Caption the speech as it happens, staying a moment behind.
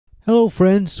Hello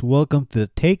friends, welcome to the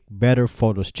Take Better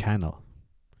Photos channel.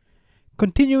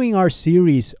 Continuing our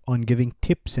series on giving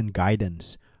tips and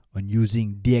guidance on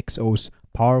using DXOs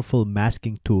powerful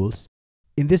masking tools,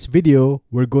 in this video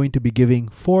we're going to be giving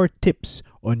 4 tips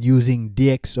on using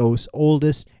DXO's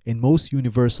oldest and most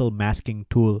universal masking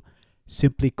tool,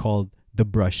 simply called the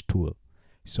brush tool.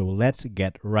 So let's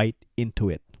get right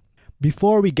into it.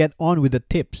 Before we get on with the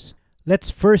tips, let's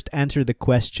first answer the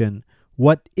question,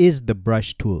 what is the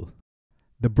brush tool?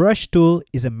 The brush tool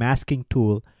is a masking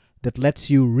tool that lets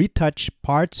you retouch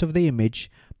parts of the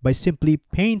image by simply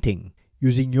painting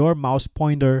using your mouse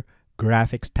pointer,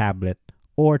 graphics tablet,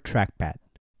 or trackpad.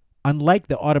 Unlike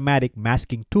the automatic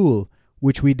masking tool,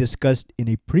 which we discussed in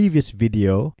a previous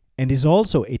video and is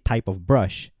also a type of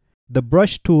brush, the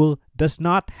brush tool does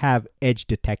not have edge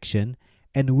detection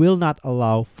and will not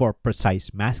allow for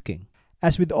precise masking.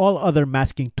 As with all other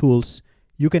masking tools,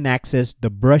 you can access the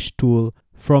brush tool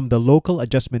from the local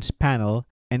adjustments panel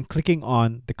and clicking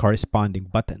on the corresponding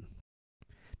button.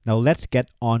 Now let's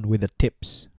get on with the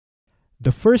tips.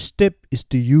 The first tip is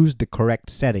to use the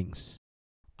correct settings.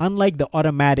 Unlike the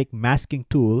automatic masking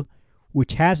tool,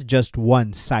 which has just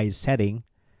one size setting,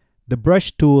 the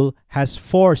brush tool has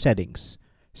 4 settings: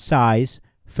 size,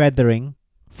 feathering,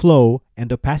 flow,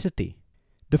 and opacity.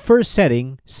 The first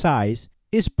setting, size,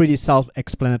 is pretty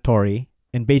self-explanatory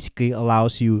and basically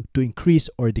allows you to increase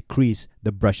or decrease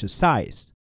the brush's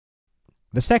size.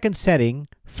 The second setting,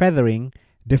 feathering,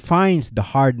 defines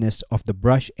the hardness of the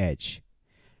brush edge.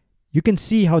 You can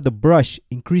see how the brush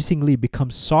increasingly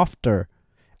becomes softer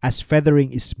as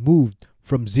feathering is moved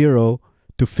from 0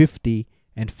 to 50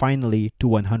 and finally to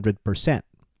 100%.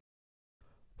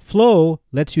 Flow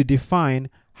lets you define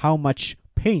how much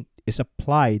paint is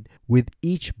applied with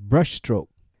each brush stroke.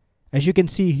 As you can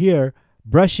see here,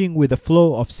 brushing with a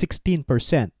flow of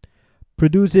 16%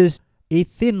 produces a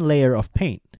thin layer of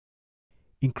paint.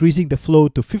 Increasing the flow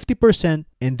to 50%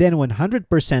 and then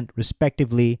 100%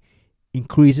 respectively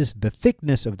increases the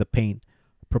thickness of the paint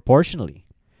proportionally.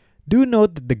 Do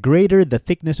note that the greater the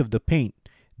thickness of the paint,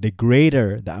 the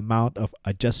greater the amount of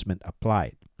adjustment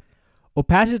applied.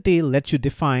 Opacity lets you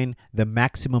define the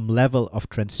maximum level of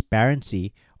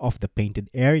transparency of the painted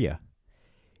area.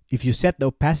 If you set the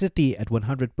opacity at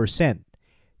 100%,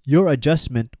 your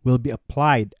adjustment will be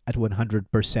applied at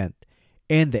 100%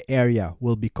 and the area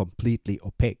will be completely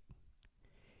opaque.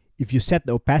 If you set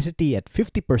the opacity at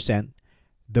 50%,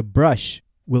 the brush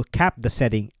will cap the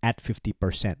setting at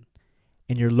 50%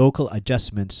 and your local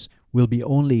adjustments will be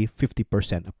only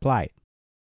 50% applied.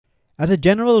 As a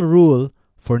general rule,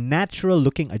 for natural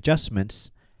looking adjustments,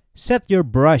 set your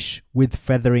brush with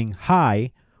feathering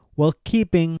high while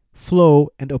keeping flow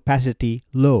and opacity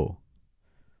low.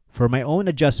 For my own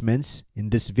adjustments in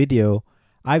this video,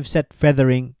 I've set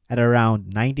feathering at around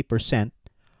 90%,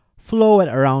 flow at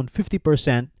around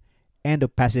 50%, and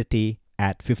opacity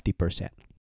at 50%.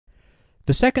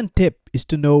 The second tip is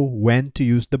to know when to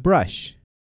use the brush.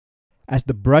 As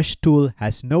the brush tool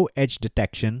has no edge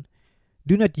detection,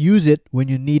 do not use it when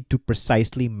you need to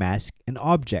precisely mask an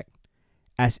object,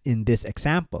 as in this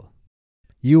example.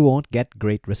 You won't get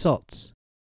great results.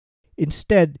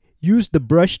 Instead, use the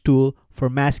brush tool for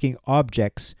masking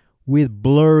objects with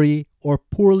blurry or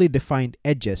poorly defined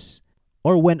edges,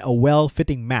 or when a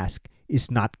well-fitting mask is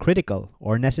not critical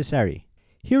or necessary.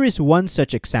 Here is one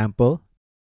such example.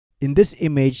 In this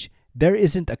image, there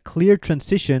isn't a clear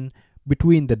transition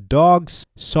between the dog's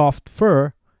soft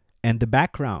fur and the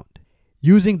background.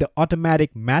 Using the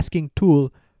automatic masking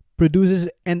tool produces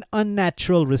an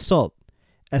unnatural result,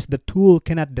 as the tool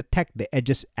cannot detect the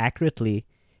edges accurately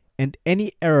and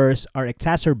any errors are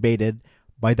exacerbated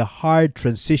by the hard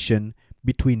transition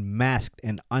between masked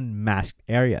and unmasked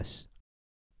areas.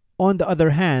 On the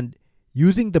other hand,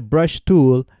 using the brush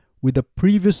tool with the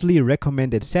previously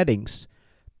recommended settings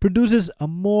produces a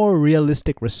more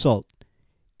realistic result,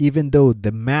 even though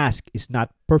the mask is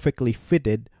not perfectly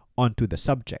fitted onto the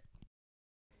subject.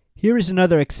 Here is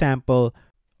another example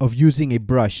of using a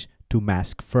brush to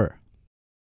mask fur.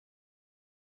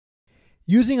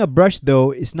 Using a brush,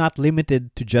 though, is not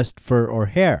limited to just fur or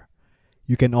hair.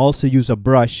 You can also use a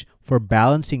brush for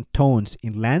balancing tones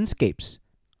in landscapes,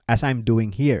 as I'm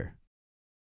doing here.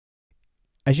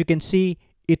 As you can see,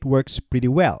 it works pretty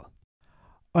well.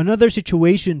 Another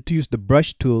situation to use the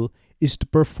brush tool is to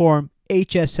perform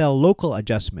HSL local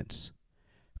adjustments.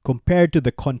 Compared to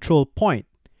the control point,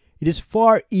 it is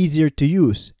far easier to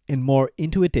use and more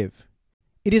intuitive.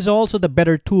 It is also the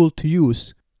better tool to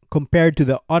use compared to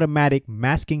the automatic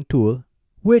masking tool,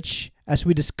 which, as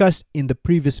we discussed in the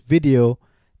previous video,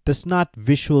 does not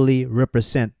visually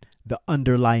represent the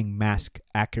underlying mask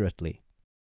accurately.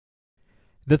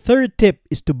 The third tip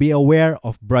is to be aware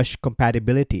of brush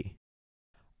compatibility.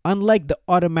 Unlike the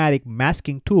automatic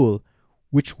masking tool,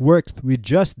 which works with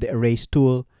just the erase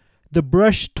tool, the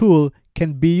brush tool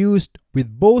can be used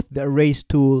with both the erase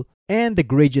tool and the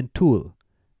gradient tool,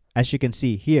 as you can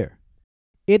see here.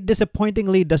 It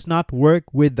disappointingly does not work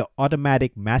with the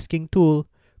automatic masking tool,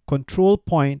 control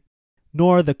point,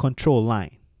 nor the control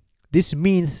line. This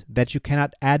means that you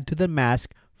cannot add to the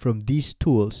mask from these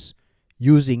tools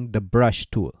using the brush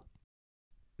tool.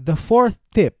 The fourth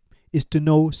tip is to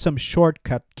know some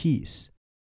shortcut keys.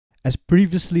 As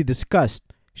previously discussed,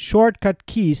 shortcut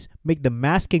keys make the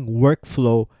masking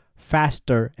workflow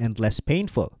faster and less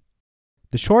painful.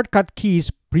 The shortcut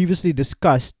keys previously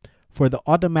discussed for the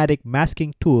automatic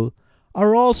masking tool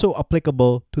are also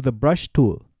applicable to the brush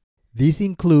tool. These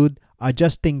include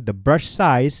adjusting the brush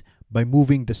size by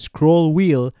moving the scroll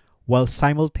wheel while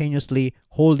simultaneously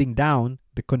holding down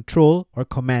the Control or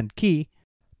Command key,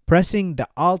 pressing the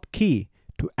Alt key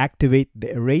to activate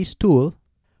the Erase tool,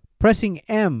 pressing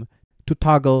M to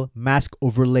toggle Mask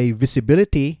Overlay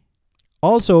visibility.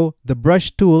 Also, the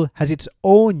brush tool has its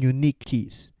own unique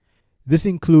keys. This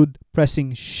include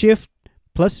pressing Shift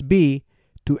plus B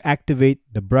to activate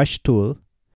the brush tool,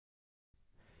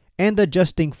 and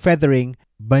adjusting feathering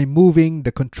by moving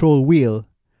the control wheel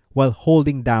while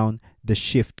holding down the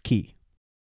Shift key.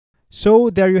 So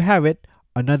there you have it,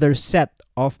 another set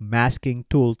of masking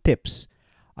tool tips.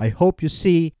 I hope you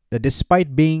see that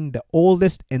despite being the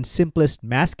oldest and simplest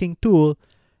masking tool,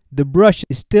 the brush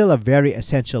is still a very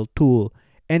essential tool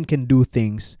and can do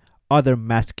things other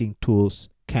masking tools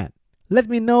can't. Let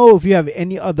me know if you have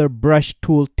any other brush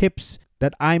tool tips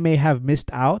that I may have missed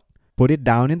out. Put it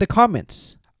down in the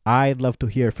comments. I'd love to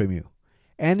hear from you.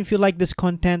 And if you like this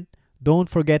content, don't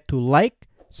forget to like,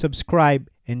 subscribe,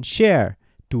 and share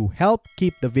to help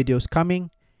keep the videos coming.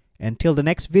 Until the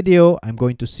next video, I'm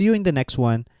going to see you in the next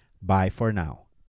one. Bye for now.